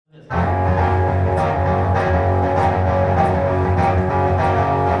Hey,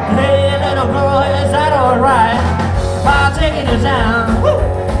 little girl, is that alright? I'll take you to town. Woo!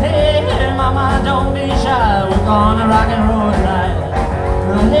 Hey, mama, don't be shy. We're gonna rock and roll tonight.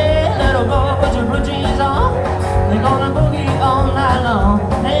 Hey, little girl, put your blue jeans on. We're gonna boogie all night long.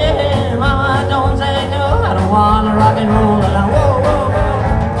 Hey, mama, don't say no. I don't wanna rock and roll along. Whoa, whoa,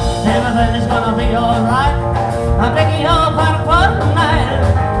 whoa. Everything is gonna be alright. I'm picking up out of fun tonight.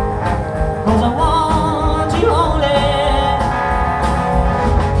 'Cause I want you only.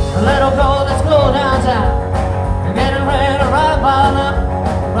 Little girl, let's go downtown. You're getting ready to ride by now.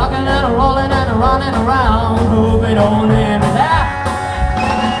 Rocking and rolling and running around. Hope it don't let me down.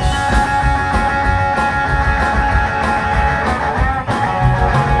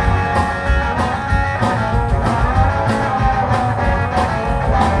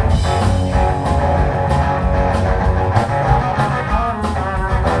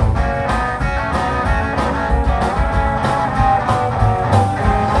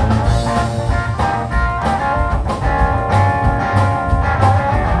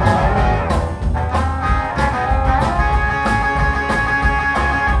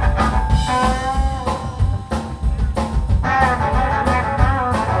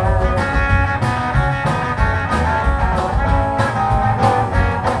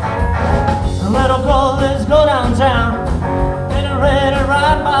 Let's go downtown, getting ready to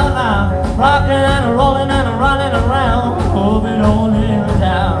ride by now. Rocking and rolling and running around. Hope it don't let me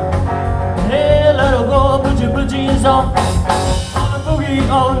down. Hey, little girl, put your blue jeans on. On a boogie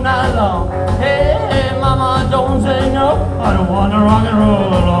all night long. Hey, mama, don't say no. I don't wanna rock and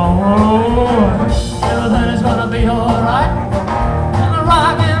roll along. Everything is gonna be alright. Gonna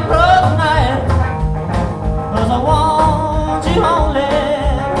rock and roll tonight. 'Cause I want you only.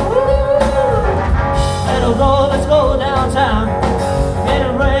 Go, let's go downtown,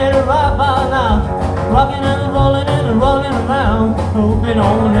 getting ready to rock by now. Rocking and rolling around. Hope it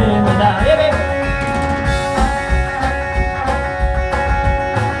don't let me down. Yeah, baby.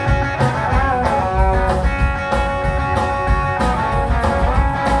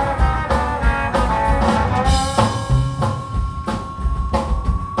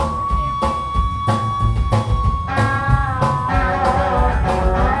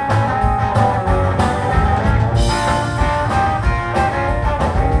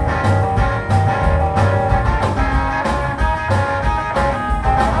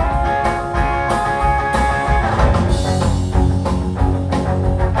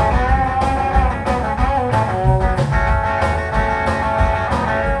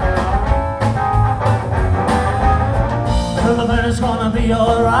 It's gonna be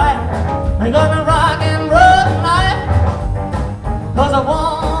alright. We're gonna rock and roll tonight. 'Cause I want